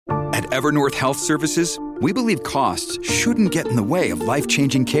At Evernorth Health Services, we believe costs shouldn't get in the way of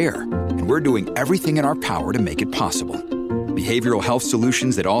life-changing care, and we're doing everything in our power to make it possible. Behavioral health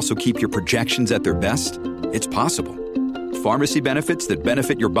solutions that also keep your projections at their best? It's possible. Pharmacy benefits that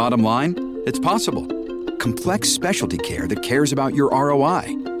benefit your bottom line? It's possible. Complex specialty care that cares about your ROI?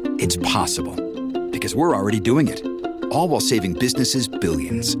 It's possible. Because we're already doing it. All while saving businesses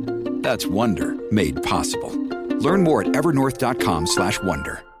billions. That's Wonder made possible. Learn more at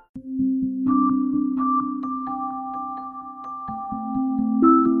evernorth.com/wonder.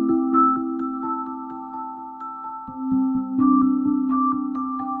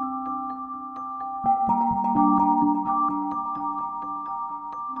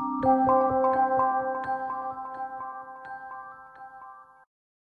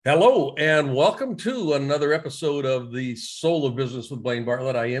 Hello, and welcome to another episode of the Soul of Business with Blaine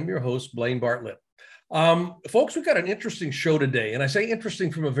Bartlett. I am your host, Blaine Bartlett. Folks, we've got an interesting show today, and I say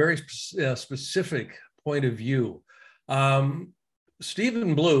interesting from a very specific point of view.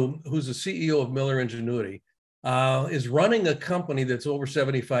 Stephen Blue, who's the CEO of Miller Ingenuity, is running a company that's over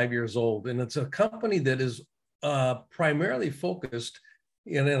 75 years old, and it's a company that is primarily focused.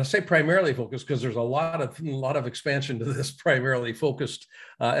 And I say primarily focused because there's a lot of expansion to this primarily focused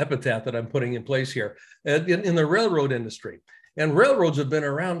epithet that I'm putting in place here in the railroad industry. And railroads have been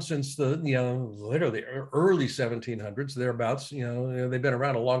around since the literally early 1700s, thereabouts. They've been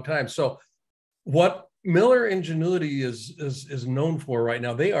around a long time. So what Miller Ingenuity is known for right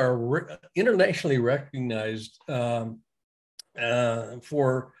now, they are internationally recognized for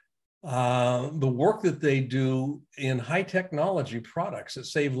the work that they do in high technology products that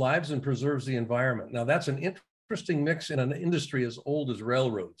save lives and preserves the environment. Now, that's an interesting mix in an industry as old as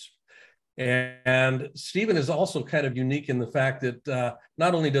railroads. And Stephen is also kind of unique in the fact that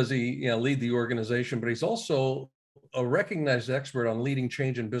not only does he lead the organization, but he's also a recognized expert on leading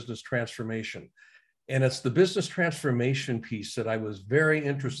change in business transformation. And it's the business transformation piece that I was very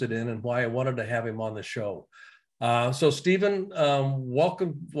interested in and why I wanted to have him on the show. So Stephen,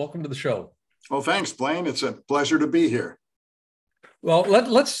 welcome to the show. Well, thanks, Blaine. It's a pleasure to be here. Well,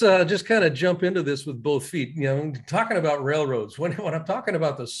 let's just kind of jump into this with both feet. Talking about railroads, when I'm talking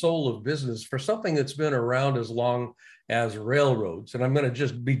about the soul of business for something that's been around as long as railroads, and I'm going to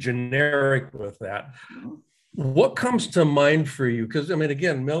just be generic with that. What comes to mind for you? Because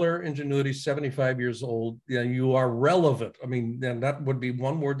again, Miller Ingenuity, 75 years old. You are relevant. And that would be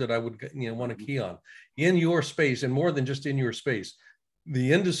one word that I would want to key on in your space, and more than just in your space.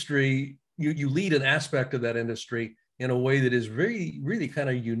 The industry, you lead an aspect of that industry in a way that is really kind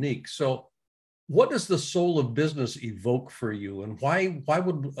of unique. So, what does the soul of business evoke for you, and why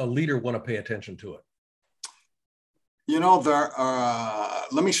would a leader want to pay attention to it?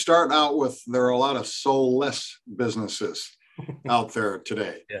 Let me start out with there are a lot of soulless businesses out there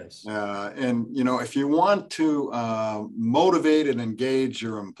today. Yes. If you want to motivate and engage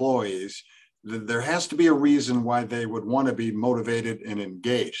your employees, there has to be a reason why they would want to be motivated and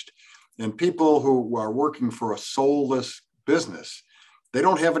engaged. And people who are working for a soulless business, they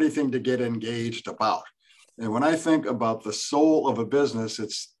don't have anything to get engaged about. And when I think about the soul of a business,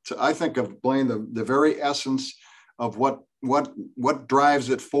 I think of, Blaine, the very essence of what drives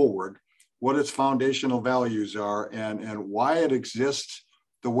it forward, what its foundational values are, and why it exists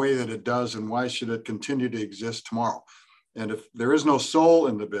the way that it does, and why should it continue to exist tomorrow. And if there is no soul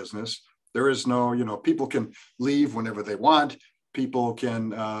in the business, there is no, people can leave whenever they want. People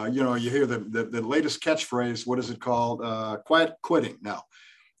can, you hear the latest catchphrase, what is it called? Quiet quitting now.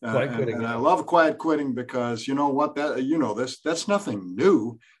 Quiet quitting. And I love quiet quitting because that's nothing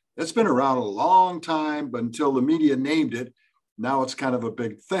new. It's been around a long time, but until the media named it, now it's kind of a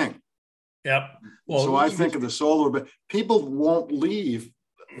big thing. Yep. Well, so I think of the soul of it. People won't leave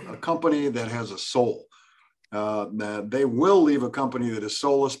a company that has a soul. They will leave a company that is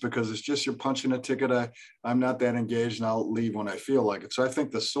soulless because it's just you're punching a ticket. I'm not that engaged, and I'll leave when I feel like it. So I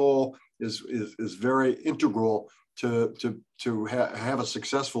think the soul is very integral to have a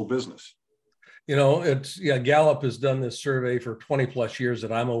successful business. Gallup has done this survey for 20 plus years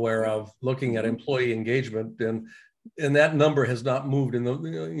that I'm aware of, looking at employee engagement, and that number has not moved. And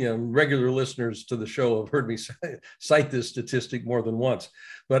the regular listeners to the show have heard me cite this statistic more than once.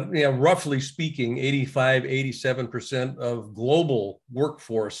 But roughly speaking, 87% of global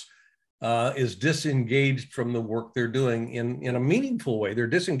workforce is disengaged from the work they're doing in a meaningful way. They're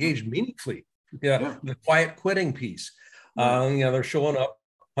disengaged meaningfully. The quiet quitting piece. They're showing up,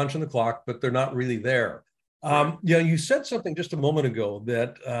 punching the clock, but they're not really there. You said something just a moment ago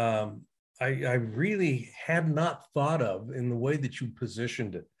that I really had not thought of in the way that you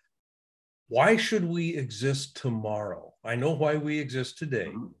positioned it. Why should we exist tomorrow? I know why we exist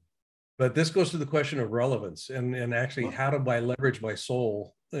today, But this goes to the question of relevance and actually how do I leverage my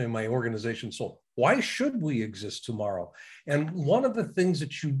soul and my organization's soul? Why should we exist tomorrow? And one of the things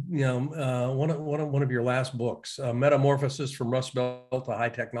that one of your last books, Metamorphosis from Rust Belt to High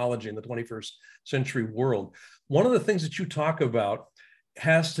Technology in the 21st Century World, one of the things that you talk about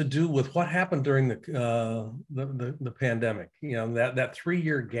has to do with what happened during the pandemic. That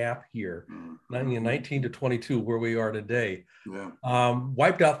 3-year gap here, 19 to 22, where we are today,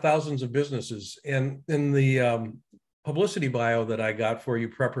 wiped out thousands of businesses. And in the publicity bio that I got for you,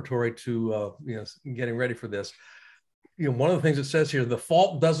 preparatory to getting ready for this, one of the things it says here: the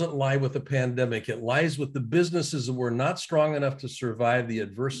fault doesn't lie with the pandemic; it lies with the businesses that were not strong enough to survive the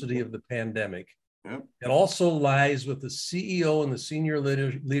adversity of the pandemic. Yep. It also lies with the CEO and the senior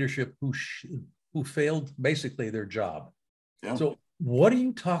leadership who failed basically their job. Yep. So what are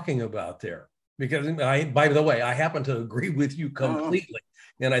you talking about there? Because by the way, I happen to agree with you completely.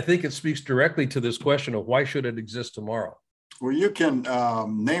 And I think it speaks directly to this question of why should it exist tomorrow? Well, you can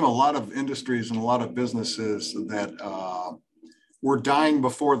name a lot of industries and a lot of businesses that were dying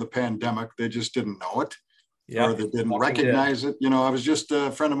before the pandemic. They just didn't know it. Or they didn't recognize it. I was just,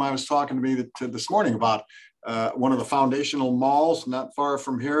 a friend of mine was talking to me this morning about one of the foundational malls not far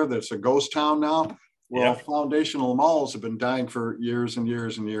from here that's a ghost town now. Well, foundational malls have been dying for years and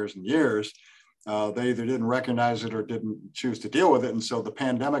years and years and years. They either didn't recognize it or didn't choose to deal with it. And so the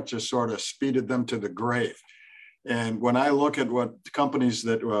pandemic just sort of speeded them to the grave. And when I look at what companies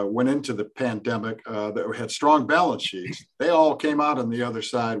that went into the pandemic that had strong balance sheets, they all came out on the other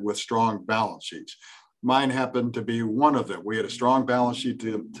side with strong balance sheets. Mine happened to be one of them. We had a strong balance sheet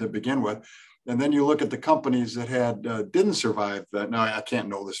to begin with. And then you look at the companies that didn't survive that. Now, I can't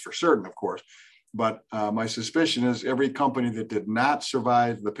know this for certain, of course, but my suspicion is every company that did not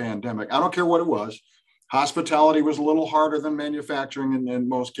survive the pandemic, I don't care what it was, hospitality was a little harder than manufacturing in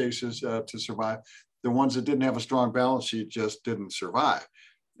most cases to survive. The ones that didn't have a strong balance sheet just didn't survive.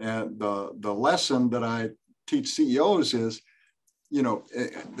 And the lesson that I teach CEOs is,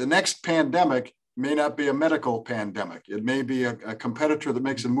 the next pandemic may not be a medical pandemic. It may be a competitor that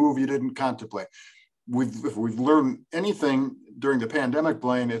makes a move you didn't contemplate. If we've learned anything during the pandemic,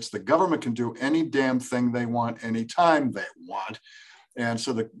 Blaine, it's the government can do any damn thing they want, anytime they want. And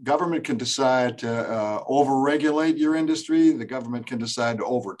so the government can decide to overregulate your industry. The government can decide to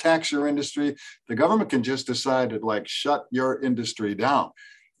overtax your industry. The government can just decide to shut your industry down.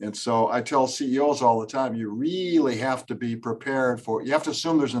 And so I tell CEOs all the time, you really have to be prepared you have to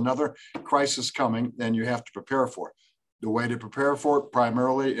assume there's another crisis coming and you have to prepare for it. The way to prepare for it,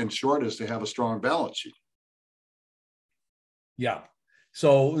 primarily in short, is to have a strong balance sheet. Yeah.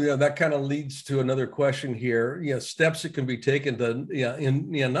 So that kind of leads to another question here. Steps that can be taken to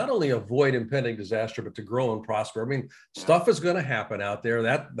not only avoid impending disaster, but to grow and prosper. I mean, stuff is going to happen out there.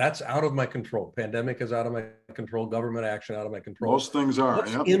 That's out of my control. Pandemic is out of my control. Government action out of my control. Most things are.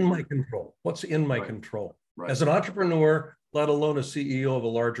 What's in my control? What's in my control? Right. As an entrepreneur, let alone a CEO of a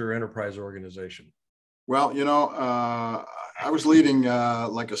larger enterprise organization. Well, I was leading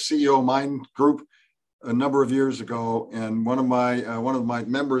like a CEO mind group a number of years ago, and one of my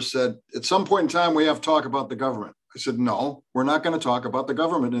members said, at some point in time, we have to talk about the government. I said, no, we're not going to talk about the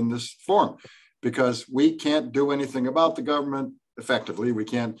government in this forum because we can't do anything about the government effectively. We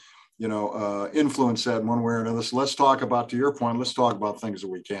can't, influence that in one way or another. So let's talk about, to your point, let's talk about things that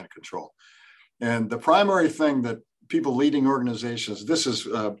we can't control. And the primary thing that people leading organizations, this is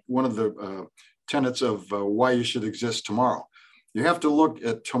one of the tenets of why you should exist tomorrow. You have to look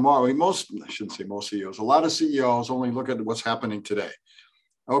at tomorrow. I shouldn't say most CEOs, a lot of CEOs only look at what's happening today.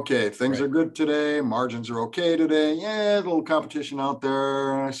 Okay, things are good today. Margins are okay today. Yeah, a little competition out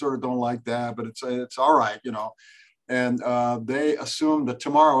there. I sort of don't like that, but it's all right, And they assume that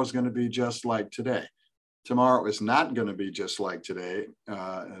tomorrow is going to be just like today. Tomorrow is not going to be just like today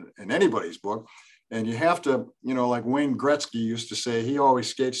in anybody's book. And you have to, like Wayne Gretzky used to say, he always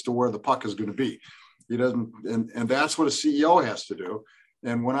skates to where the puck is going to be. He doesn't, and that's what a CEO has to do.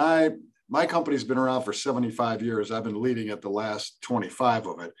 And my company's been around for 75 years. I've been leading it the last 25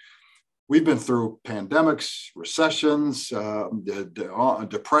 of it. We've been through pandemics, recessions,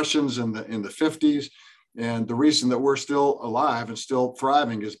 depressions in the 50s. And the reason that we're still alive and still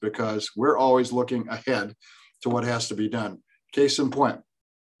thriving is because we're always looking ahead to what has to be done. Case in point,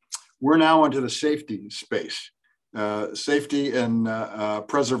 we're now into the safety space. Safety and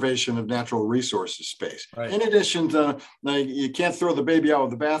preservation of natural resources space. Right. In addition to, you can't throw the baby out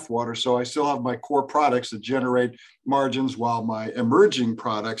with the bathwater, so I still have my core products that generate margins while my emerging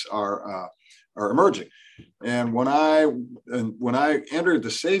products are emerging. And when I entered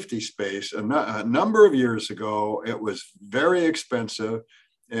the safety space a number of years ago, it was very expensive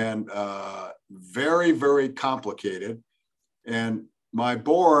and very, very complicated. And my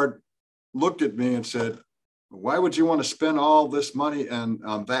board looked at me and said, why would you want to spend all this money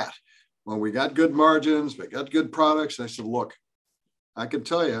on that? Well, we got good margins, we got good products. I said, look, I can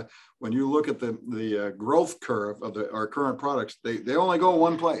tell you, when you look at the growth curve of our current products, they only go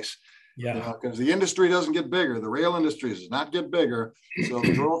one place. Yeah. Because the industry doesn't get bigger. The rail industry does not get bigger. So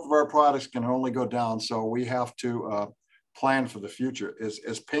the growth of our products can only go down. So we have to plan for the future.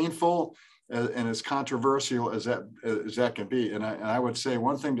 As painful and as controversial as that can be. And I would say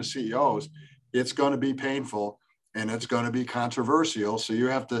one thing to CEOs, it's going to be painful and it's going to be controversial. So you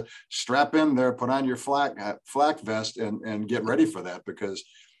have to strap in there, put on your flak vest and get ready for that, because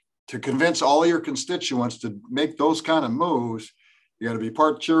to convince all your constituents to make those kind of moves, you got to be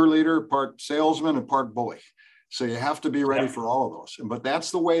part cheerleader, part salesman, and part bully. So you have to be ready for all of those. But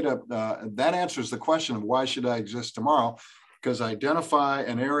that's the way that answers the question of why should I exist tomorrow? Because identify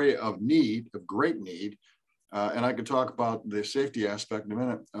an area of need, of great need, and I could talk about the safety aspect in a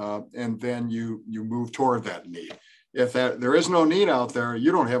minute, and then you move toward that need. If there is no need out there,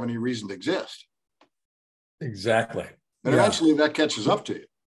 you don't have any reason to exist. Exactly. And eventually that catches up to you.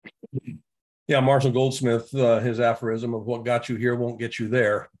 Yeah, Marshall Goldsmith, his aphorism of what got you here won't get you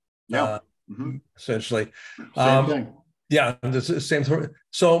there. Yeah. Essentially. Same thing. Yeah, the same thing.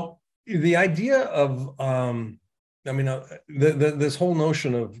 So the idea of, this whole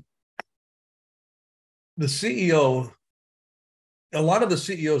notion of the CEO, a lot of the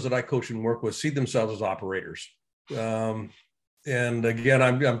CEOs that I coach and work with see themselves as operators. And again,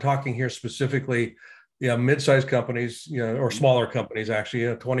 I'm talking here specifically, mid-sized companies, or smaller companies,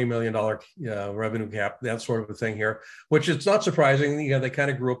 actually, $20 million revenue cap, that sort of a thing here, which it's not surprising. They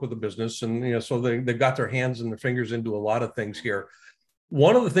kind of grew up with the business, and so they've got their hands and their fingers into a lot of things here.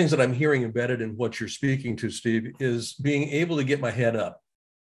 One of the things that I'm hearing embedded in what you're speaking to, Steve, is being able to get my head up.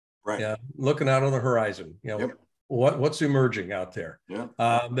 Right. Yeah, looking out on the horizon. Yep. What's emerging out there, yeah.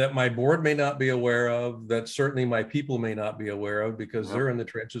 That my board may not be aware of, that certainly my people may not be aware of, because they're in the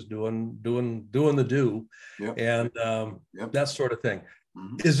trenches doing the do, yep. and that sort of thing.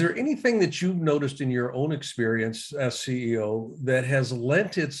 Mm-hmm. Is there anything that you've noticed in your own experience as CEO that has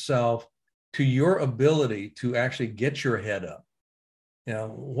lent itself to your ability to actually get your head up?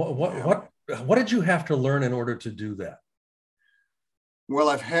 What did you have to learn in order to do that? Well,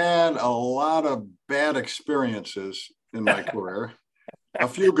 I've had a lot of bad experiences in my career. A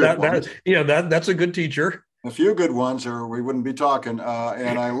few good ones. That's a good teacher. A few good ones, or we wouldn't be talking.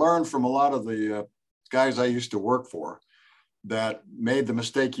 And I learned from a lot of the guys I used to work for that made the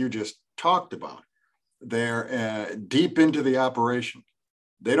mistake you just talked about. They're deep into the operation.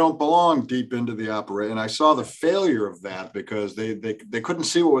 They don't belong deep into the operation. And I saw the failure of that because they couldn't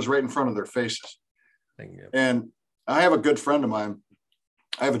see what was right in front of their faces. And I have a good friend of mine.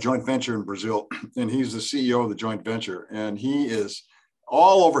 I have a joint venture in Brazil, and he's the CEO of the joint venture, and he is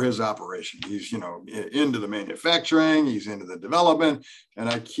all over his operation. He's, into the manufacturing, he's into the development. And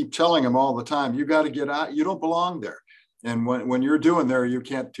I keep telling him all the time, you got to get out. You don't belong there. And when you're doing there, you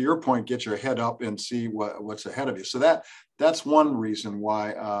can't, to your point, get your head up and see what's ahead of you. So that's one reason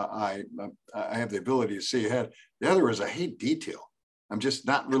why I have the ability to see ahead. The other is I hate detail. I'm just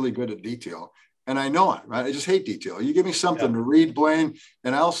not really good at detail. And I know it, right? I just hate detail. You give me something to read, Blaine,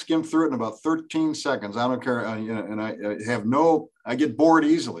 and I'll skim through it in about 13 seconds. I don't care. And I get bored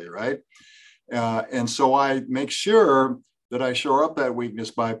easily, right? And so I make sure that I shore up that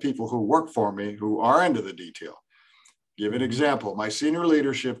weakness by people who work for me, who are into the detail. Give an example. My senior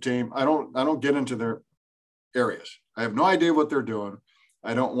leadership team, I don't get into their areas. I have no idea what they're doing.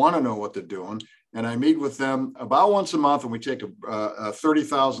 I don't want to know what they're doing. And I meet with them about once a month, and we take a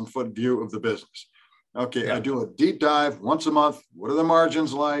 30,000-foot view of the business. Okay, I do a deep dive once a month. What are the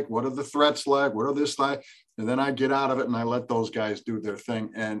margins like? What are the threats like? What are this like? And then I get out of it and I let those guys do their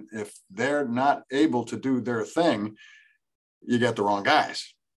thing. And if they're not able to do their thing, you get the wrong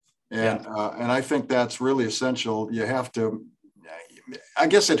guys. And I think that's really essential. You have to, I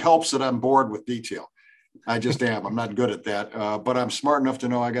guess it helps that I'm bored with detail. I just am. I'm not good at that, but I'm smart enough to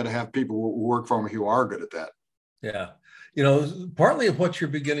know I got to have people who work for me who are good at that. Yeah. Partly of what you're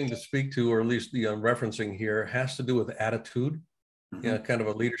beginning to speak to, or at least referencing here, has to do with attitude, kind of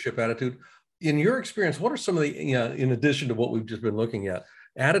a leadership attitude. In your experience, what are some of the, in addition to what we've just been looking at,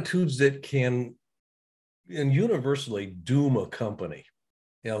 attitudes that can, and universally, doom a company?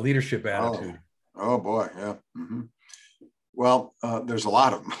 Leadership attitude. Oh boy. Yeah. Mm-hmm. Well, there's a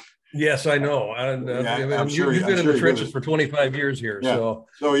lot of them. Yes, I know. And you've been in the trenches for 25 years here. Yeah.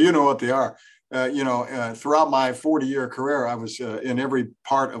 So you know what they are. Throughout my 40-year career, I was in every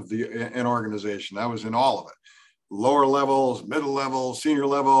part of an organization. I was in all of it. lower levels, middle levels, senior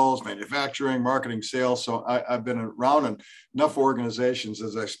levels, manufacturing, marketing, sales. So I've been around enough organizations,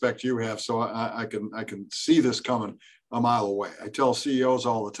 as I expect you have, so I can see this coming a mile away. I tell CEOs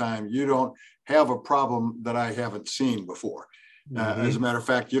all the time, you don't have a problem that I haven't seen before. As a matter of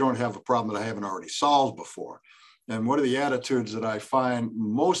fact, you don't have a problem that I haven't already solved before. And one of the attitudes that I find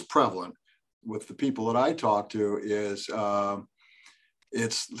most prevalent with the people that I talk to is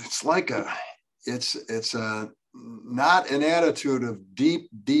it's not an attitude of deep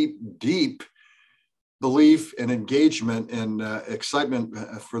belief and engagement and excitement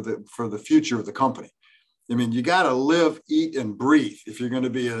for the future of the company. I mean, you got to live, eat, and breathe if you're going to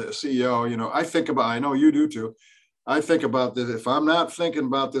be a CEO. You know, I know you do too. I think about this. If I'm not thinking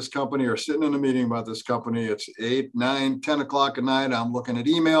about this company or sitting in a meeting about this company, it's 8, 9, 10 o'clock at night. I'm looking at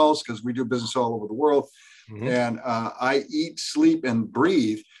emails because we do business all over the world. And I eat, sleep, and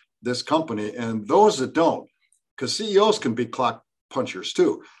breathe this company. And those that don't, because CEOs can be clock punchers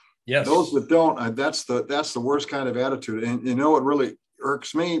too. Yes. Those that don't, that's the worst kind of attitude. And you know what really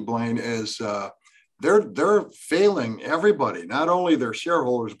irks me, Blaine, is they're failing everybody, not only their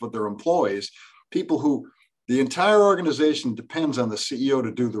shareholders, but their employees, people who the entire organization depends on the CEO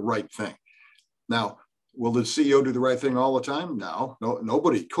to do the right thing. Now, will the CEO do the right thing all the time? No,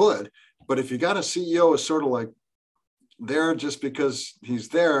 nobody could. But if you got a CEO is sort of like there just because he's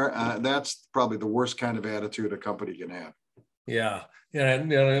there, that's probably the worst kind of attitude a company can have. Yeah.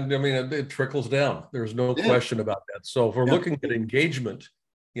 And I mean, it trickles down. There's no question about that. So if we're looking at engagement,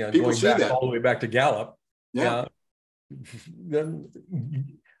 people going back all the way back to Gallup, then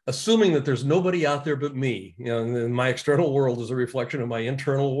assuming that there's nobody out there but me, and my external world is a reflection of my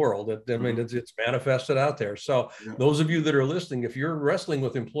internal world. I mean, it's manifested out there. So those of you that are listening, if you're wrestling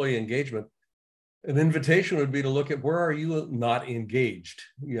with employee engagement, an invitation would be to look at where are you not engaged?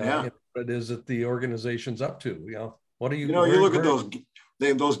 What is it the organization's up to? What are you? You look at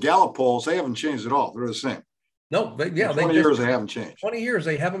those Gallup polls; they haven't changed at all. They're the same. No, 20 years they haven't changed. 20 years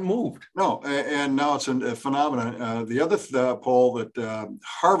they haven't moved. No, and now it's a phenomenon. The other poll that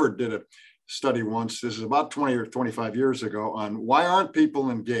Harvard did a study once, this is about 20 or 25 years ago, on why aren't people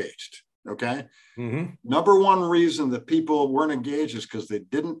engaged? Okay. Number one reason that people weren't engaged is because they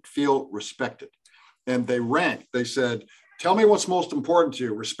didn't feel respected. And they ranked, they said, tell me what's most important to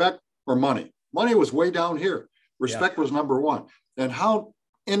you, respect or money? Money was way down here. Respect was number one. And how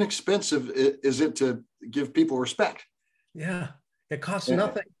inexpensive is it to give people respect? Yeah, it costs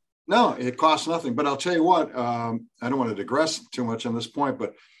nothing. No, it costs nothing. But I'll tell you what, I don't want to digress too much on this point,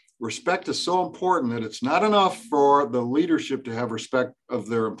 but respect is so important that it's not enough for the leadership to have respect of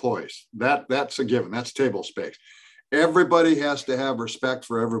their employees. That's a given. That's table stakes. Everybody has to have respect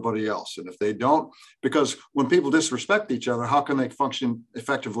for everybody else. And if they don't, because when people disrespect each other, how can they function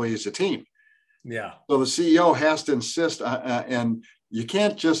effectively as a team? Yeah. So the CEO has to insist, and you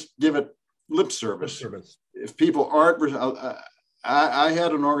can't just give it lip service. If people aren't, I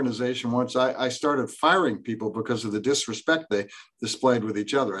had an organization once, I started firing people because of the disrespect they displayed with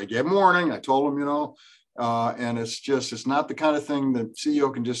each other. I gave them warning. I told them, and it's not the kind of thing that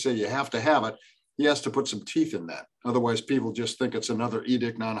CEO can just say, you have to have it. He has to put some teeth in that. Otherwise, people just think it's another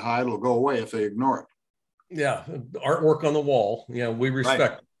edict on high. It'll go away if they ignore it. Yeah. Artwork on the wall. We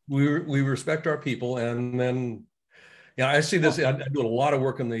respect, we respect our people. And then, I see this, I do a lot of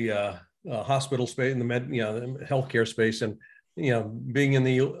work in the hospital space, in the the healthcare space, and, being in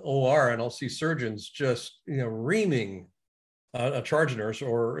the OR, and I'll see surgeons just, reaming a charge nurse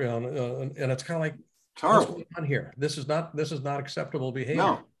and it's kind of like, what's going on here? This is not acceptable behavior.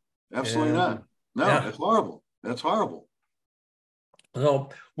 No, absolutely not. No, That's horrible. That's horrible. So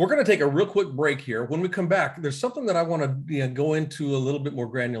we're going to take a real quick break here. When we come back, there's something that I want to go into a little bit more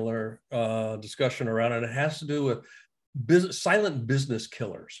granular discussion around, and it has to do with silent business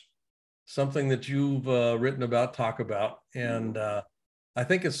killers, something that you've written about, talk about. And I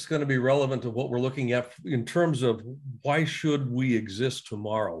think it's going to be relevant to what we're looking at in terms of why should we exist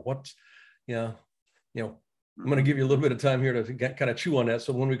tomorrow? I'm going to give you a little bit of time here to kind of chew on that.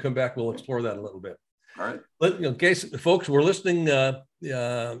 So when we come back, we'll explore that a little bit. All right. But, in case folks, we're listening to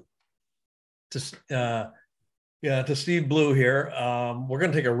Steve Blue here. We're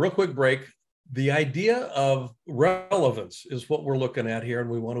going to take a real quick break. The idea of relevance is what we're looking at here, and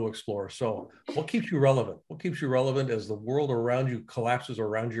we want to explore. So what keeps you relevant? What keeps you relevant as the world around you collapses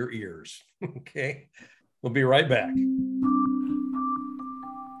around your ears? Okay. We'll be right back.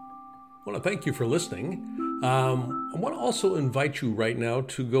 I want to thank you for listening. I want to also invite you right now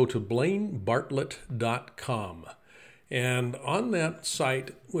to go to blainebartlett.com. And on that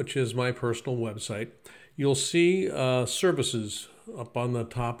site, which is my personal website, you'll see services up on the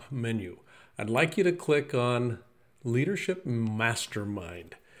top menu. I'd like you to click on Leadership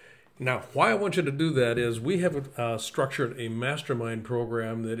Mastermind. Now, why I want you to do that is we have structured a mastermind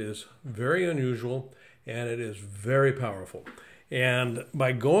program that is very unusual and it is very powerful. And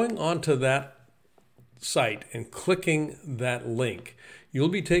by going onto that site and clicking that link, you'll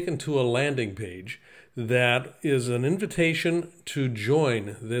be taken to a landing page that is an invitation to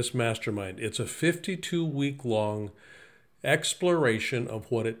join this mastermind. It's a 52-week long exploration of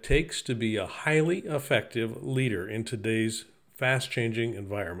what it takes to be a highly effective leader in today's fast-changing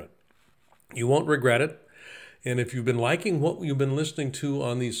environment. You won't regret it. And if you've been liking what you've been listening to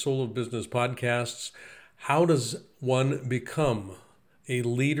on these Soul of Business podcasts, how does one become a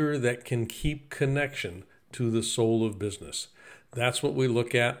leader that can keep connection to the soul of business? That's what we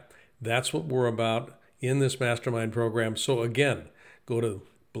look at. That's what we're about in this mastermind program. So again, go to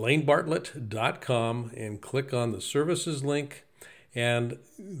blainebartlett.com and click on the services link. And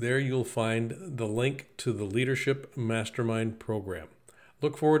there you'll find the link to the Leadership Mastermind program.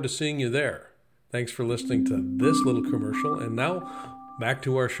 Look forward to seeing you there. Thanks for listening to this little commercial. And now back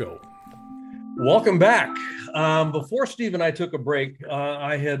to our show. Welcome back. Before Steve and I took a break,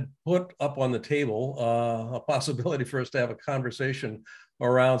 I had put up on the table a possibility for us to have a conversation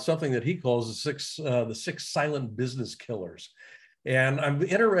around something that he calls the six silent business killers. And I'm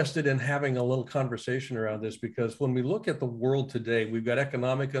interested in having a little conversation around this because when we look at the world today, we've got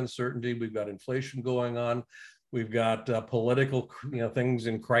economic uncertainty, we've got inflation going on, we've got political, things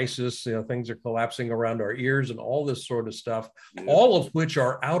in crisis, things are collapsing around our ears and all this sort of stuff, all of which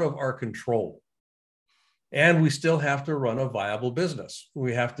are out of our control. And we still have to run a viable business.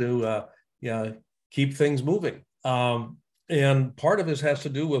 We have to keep things moving. And part of this has to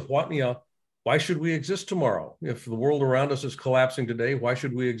do with why should we exist tomorrow? If the world around us is collapsing today, why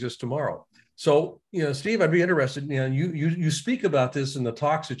should we exist tomorrow? So, Steve, I'd be interested. You speak about this in the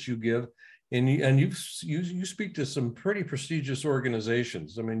talks that you give, and you speak to some pretty prestigious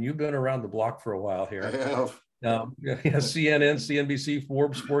organizations. I mean, you've been around the block for a while here. I have. CNN, CNBC,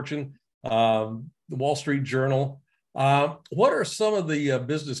 Forbes, Fortune, the Wall Street Journal. What are some of the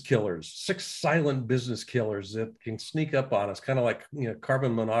business killers, six silent business killers that can sneak up on us, kind of like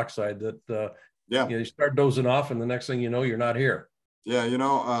carbon monoxide that you start dozing off and the next thing you know, you're not here. Yeah,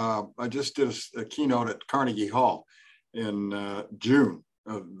 I just did a keynote at Carnegie Hall in June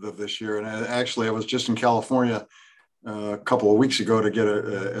of this year. And I was just in California a couple of weeks ago to get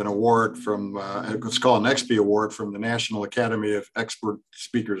an award from, it's called an XP Award from the National Academy of Expert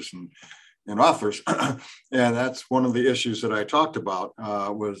Speakers and authors. And that's one of the issues that I talked about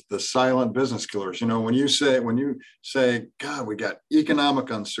was the silent business killers. When you say, God, we got economic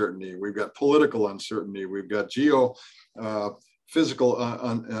uncertainty, we've got political uncertainty, we've got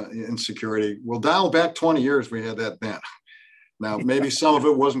physical insecurity. Well, dial back 20 years, we had that then. Now, maybe some of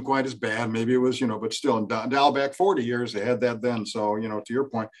it wasn't quite as bad. Maybe it was, but still, dial back 40 years, they had that then. So, to your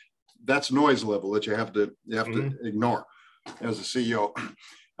point, that's noise level that you have to ignore as a CEO.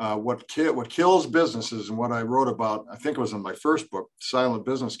 What kills businesses, and what I wrote about, I think it was in my first book, Silent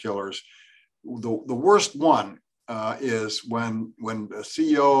Business Killers. The worst one is when a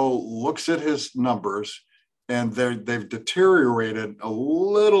CEO looks at his numbers and they've deteriorated a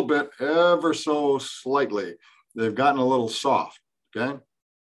little bit, ever so slightly. They've gotten a little soft, okay?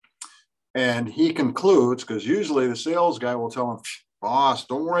 And he concludes, because usually the sales guy will tell him, boss,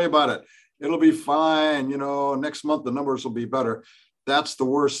 don't worry about it. It'll be fine. Next month the numbers will be better. That's the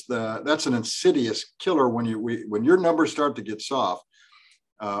worst. That's an insidious killer when your numbers start to get soft.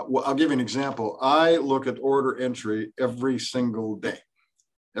 Well, I'll give you an example. I look at order entry every single day.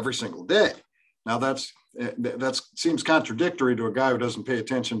 Now that seems contradictory to a guy who doesn't pay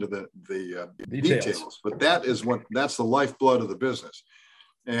attention to the details, but that's the lifeblood of the business.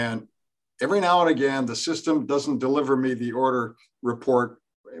 And every now and again, the system doesn't deliver me the order report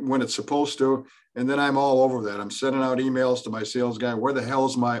when it's supposed to. And then I'm all over that. I'm sending out emails to my sales guy. Where the hell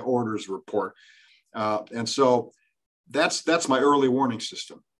is my orders report? And so that's my early warning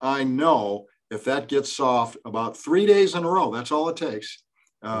system. I know if that gets soft about 3 days in a row, that's all it takes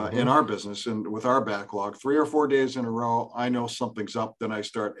in our business and with our backlog, 3 or 4 days in a row, I know something's up. Then I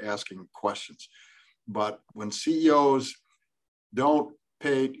start asking questions. But when CEOs don't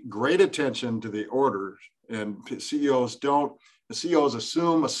pay great attention to the orders, and CEOs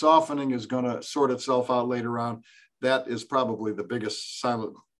assume a softening is going to sort itself out later on, that is probably the biggest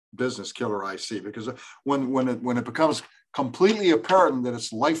silent business killer I see. Because when it becomes completely apparent that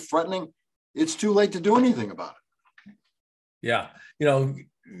it's life-threatening, it's too late to do anything about it. Yeah.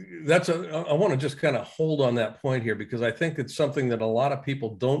 I want to just kind of hold on that point here, because I think it's something that a lot of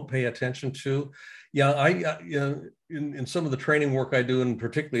people don't pay attention to. Yeah, in some of the training work I do, and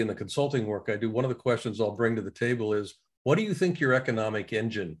particularly in the consulting work I do, one of the questions I'll bring to the table is, what do you think your economic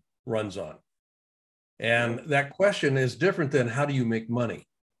engine runs on? And that question is different than how do you make money?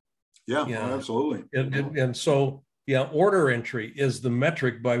 Yeah, oh, absolutely. And so, yeah, order entry is the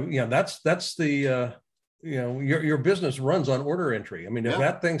metric by, that's the, your business runs on order entry. I mean, if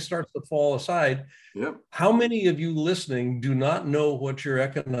that thing starts to fall aside, how many of you listening do not know what your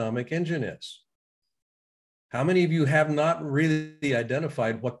economic engine is? How many of you have not really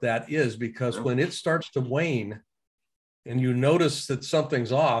identified what that is? Because when it starts to wane and you notice that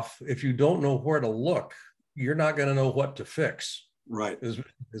something's off, if you don't know where to look, you're not going to know what to fix. Right. Is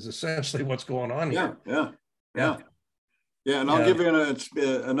essentially what's going on here. Yeah. And I'll give you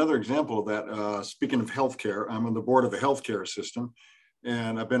another example of that. Speaking of healthcare, I'm on the board of a healthcare system,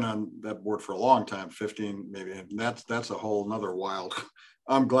 and I've been on that board for a long time, 15 maybe. And that's a whole nother wild.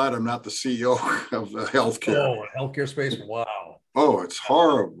 I'm glad I'm not the CEO of the healthcare. Oh, healthcare space. Wow. Oh, it's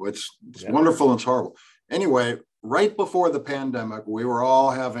horrible. It's wonderful and it's horrible. Anyway, right before the pandemic, we were all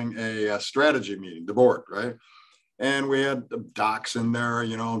having a strategy meeting, the board, right? And we had docs in there,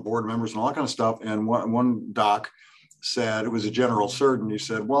 and board members and all that kind of stuff. And one doc said, it was a general surgeon. He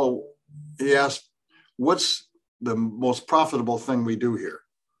said, he asked, what's the most profitable thing we do here?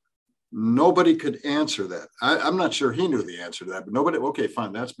 Nobody could answer that. I'm not sure he knew the answer to that, but nobody, okay,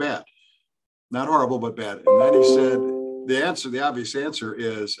 fine, that's bad. Not horrible, but bad. And then he said, the obvious answer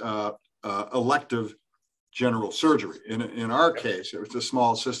is elective general surgery. In our case, it was a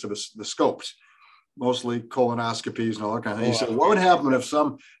small system of the scopes, mostly colonoscopies and all that kind of thing. He said, what would happen if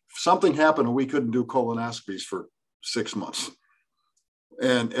something happened and we couldn't do colonoscopies for 6 months?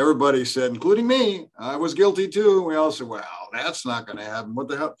 And everybody said, including me, I was guilty too. We all said, well, that's not going to happen. What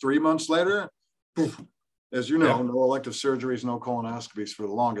the hell? 3 months later, poof. As you know, no elective surgeries, no colonoscopies for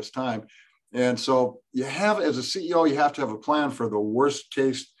the longest time. And so as a CEO, you have to have a plan for the worst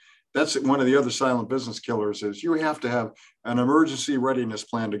case. That's one of the other silent business killers, is you have to have an emergency readiness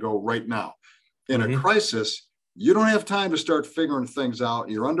plan to go right now. In a crisis, you don't have time to start figuring things out.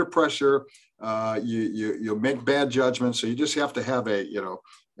 You're under pressure. You make bad judgments. So you just have to have a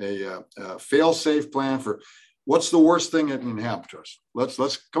fail-safe plan for what's the worst thing that can happen to us.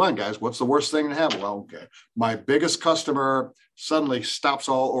 Let's come on, guys. What's the worst thing that happen? Well, okay, my biggest customer suddenly stops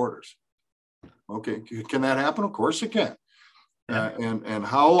all orders. Okay, can that happen? Of course it can. And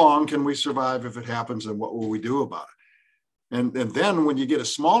how long can we survive if it happens, and what will we do about it? And then when you get a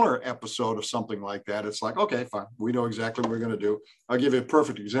smaller episode of something like that, it's like, okay, fine. We know exactly what we're going to do. I'll give you a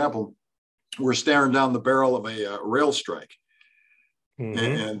perfect example. We're staring down the barrel of a rail strike.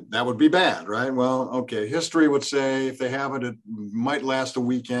 And that would be bad, right? Well, okay. History would say if they have it, it might last a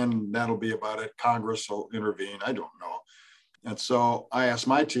weekend. That'll be about it. Congress will intervene. I don't know. And so I asked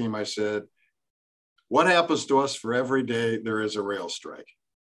my team, I said, what happens to us for every day there is a rail strike?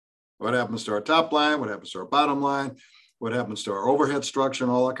 What happens to our top line? What happens to our bottom line? What happens to our overhead structure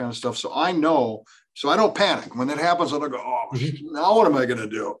and all that kind of stuff? So I know, so I don't panic. When it happens, I don't go, oh, now what am I going to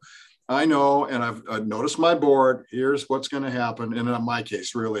do? I know, and I've noticed my board, here's what's going to happen. And in my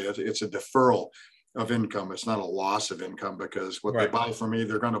case, really, it's a deferral of income. It's not a loss of income, because what they buy from me,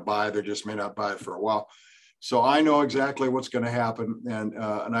 they're going to buy. They just may not buy it for a while. So I know exactly what's going to happen, and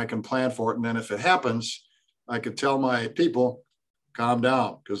I can plan for it. And then if it happens, I could tell my people, calm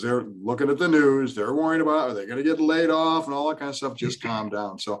down, because they're looking at the news. They're worried about, are they going to get laid off and all that kind of stuff? Just calm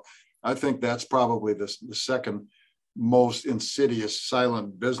down. So I think that's probably the second most insidious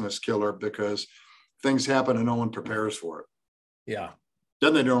silent business killer, because things happen and no one prepares for it. Yeah.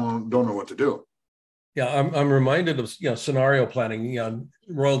 Then they don't know what to do. Yeah, I'm reminded of scenario planning.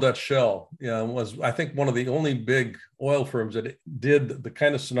 Royal Dutch Shell was, I think, one of the only big oil firms that did the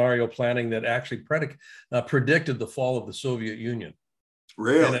kind of scenario planning that actually predicted the fall of the Soviet Union.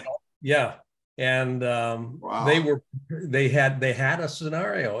 Really? And wow. they had a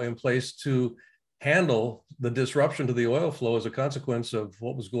scenario in place to handle the disruption to the oil flow as a consequence of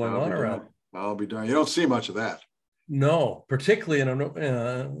what was going on around. I'll be darned. You don't see much of that. No, particularly at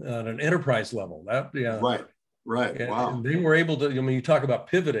an enterprise level. Right. Wow. And they were able to. I mean, you talk about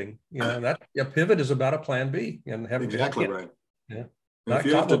pivoting. Pivot is about a plan B, and having exactly right. Yeah. If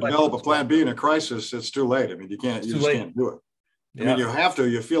you have to develop a plan B in a crisis, it's too late. I mean, you can't do it. I mean, you have to.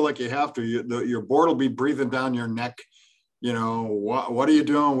 You feel like you have to. Your board will be breathing down your neck. What are you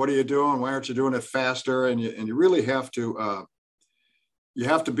doing? What are you doing? Why aren't you doing it faster? And you really have to you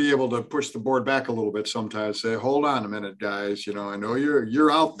have to be able to push the board back a little bit sometimes. Say, hold on a minute, guys. You know, I know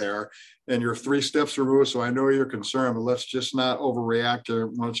you're out there and you're 3 steps removed, so I know you're concerned, but let's just not overreact here.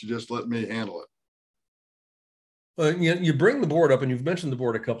 Why don't you just let me handle it? You bring the board up, and you've mentioned the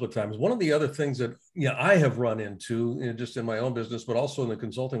board a couple of times. One of the other things that I have run into, just in my own business, but also in the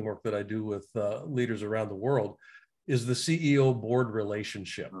consulting work that I do with leaders around the world, is the CEO board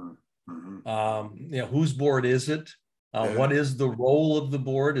relationship. Mm-hmm. Whose board is it? What is the role of the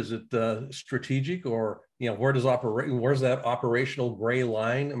board? Is it strategic, or where's that operational gray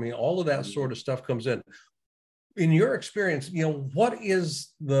line? I mean, all of that sort of stuff comes in. In your experience, what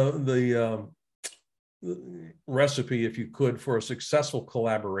is the recipe, if you could, for a successful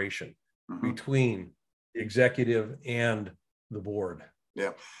collaboration between the executive and the board?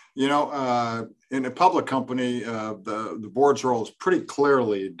 Yeah. In a public company, the board's role is pretty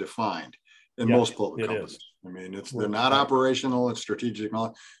clearly defined in most public companies. I mean, they're not operational, it's strategic,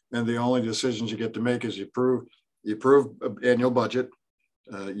 and the only decisions you get to make is you approve an annual budget,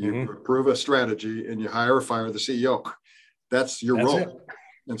 you approve a strategy, and you hire or fire the CEO. That's your role. It.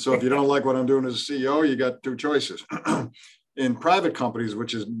 And so if you don't like what I'm doing as a CEO, you got 2 choices. In private companies,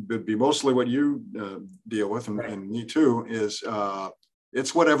 which would be mostly what you deal with, and me too, is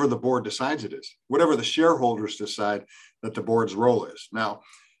it's whatever the board decides it is, whatever the shareholders decide that the board's role is. Now,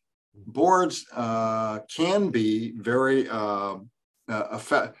 boards can be very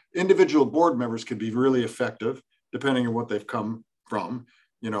individual board members can be really effective depending on what they've come from.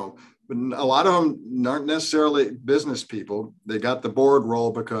 But a lot of them aren't necessarily business people. They got the board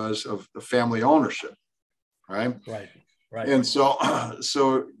role because of the family ownership, right? Right. And so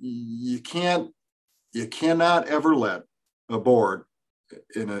you cannot ever let a board,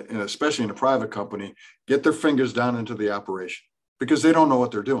 especially in a private company, get their fingers down into the operation, because they don't know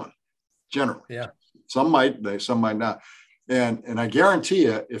what they're doing. Generally, some might, some might not. And I guarantee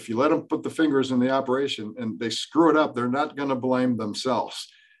you, if you let them put the fingers in the operation and they screw it up, they're not going to blame themselves.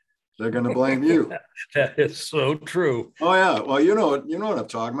 They're going to blame you. That is so true. Oh yeah. Well, you know what I'm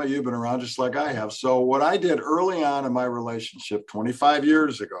talking about. You've been around just like I have. So what I did early on in my relationship 25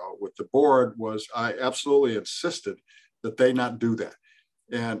 years ago with the board was I absolutely insisted that they not do that.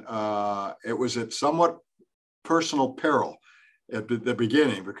 And it was at somewhat personal peril at the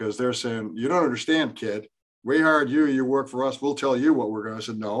beginning, because they're saying, you don't understand, kid. We hired you. You work for us. We'll tell you what we're going to. I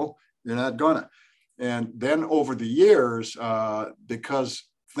said, no, you're not going to. And then over the years, because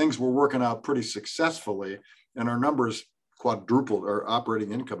things were working out pretty successfully and our numbers quadrupled, our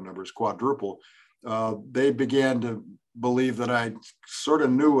operating income numbers quadrupled, they began to believe that I sort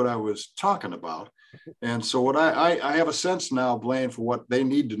of knew what I was talking about. And so what I have a sense now, Blaine, for what they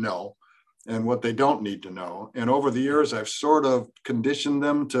need to know and what they don't need to know. And over the years, I've sort of conditioned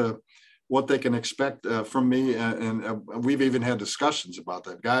them to what they can expect from me. And we've even had discussions about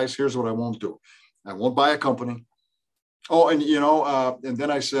that. Guys, here's what I won't do. I won't buy a company. Oh, and and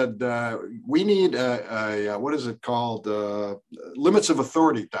then I said, we need a what is it called? Limits of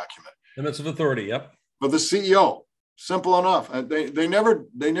authority document. Limits of authority, yep. For the CEO. Simple enough. They never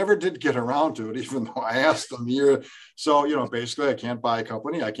did get around to it, even though I asked them here. So, basically I can't buy a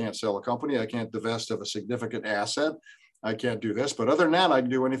company. I can't sell a company. I can't divest of a significant asset. I can't do this. But other than that, I can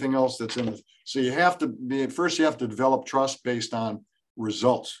do anything else that's in it. So you have to develop trust based on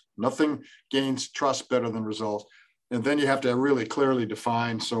results. Nothing gains trust better than results. And then you have to really clearly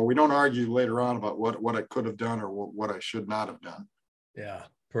define. So we don't argue later on about what I could have done or what I should not have done. Yeah,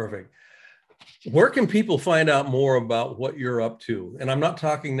 perfect. Where can people find out more about what you're up to? And I'm not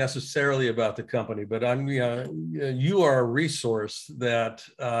talking necessarily about the company, but you are a resource that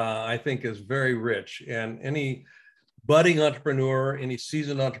I think is very rich, and any budding entrepreneur, any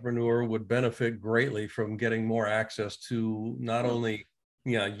seasoned entrepreneur would benefit greatly from getting more access to not only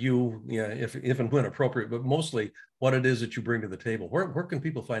if and when appropriate, but mostly what it is that you bring to the table. Where can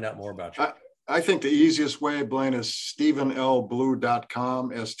people find out more about you? I think the easiest way, Blaine, is StephenLBlue.com,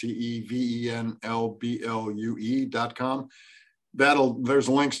 STEVENLBLUE.com. There's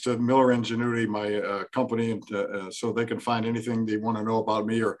links to Miller Ingenuity, my company, and so they can find anything they want to know about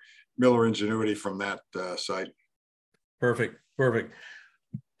me or Miller Ingenuity from that site. Perfect.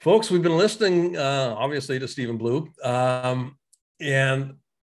 Folks, we've been listening, obviously, to Stephen Blue. And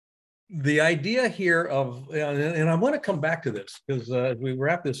the idea here and I want to come back to this because as we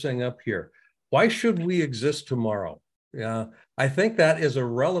wrap this thing up here, why should we exist tomorrow? I think that is a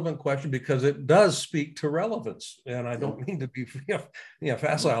relevant question because it does speak to relevance. And I don't mean to be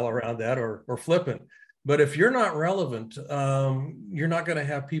facile around that or flippant. But if you're not relevant, you're not going to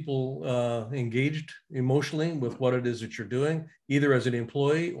have people engaged emotionally with what it is that you're doing, either as an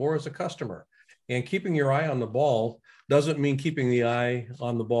employee or as a customer. And keeping your eye on the ball doesn't mean keeping the eye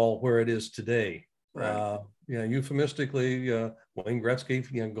on the ball where it is today. Right. Euphemistically, Wayne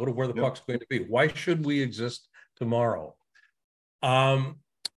Gretzky, go to where the puck's going to be. Why should we exist tomorrow? I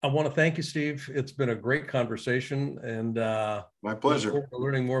want to thank you, Steve. It's been a great conversation, and my pleasure.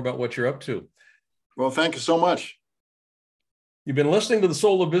 Learning more about what you're up to. Well, thank you so much. You've been listening to The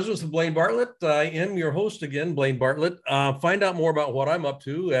Soul of Business with Blaine Bartlett. I am your host again, Blaine Bartlett. Find out more about what I'm up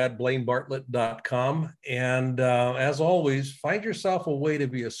to at blainebartlett.com. And as always, find yourself a way to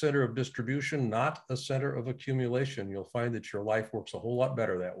be a center of distribution, not a center of accumulation. You'll find that your life works a whole lot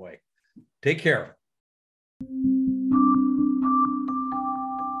better that way. Take care.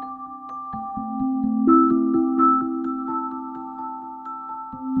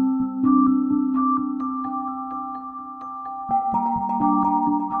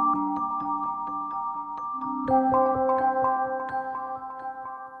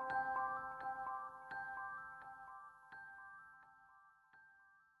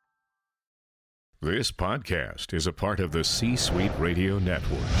 This podcast is a part of the C-Suite Radio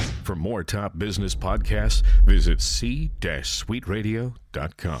Network. For more top business podcasts, visit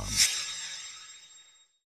c-suiteradio.com.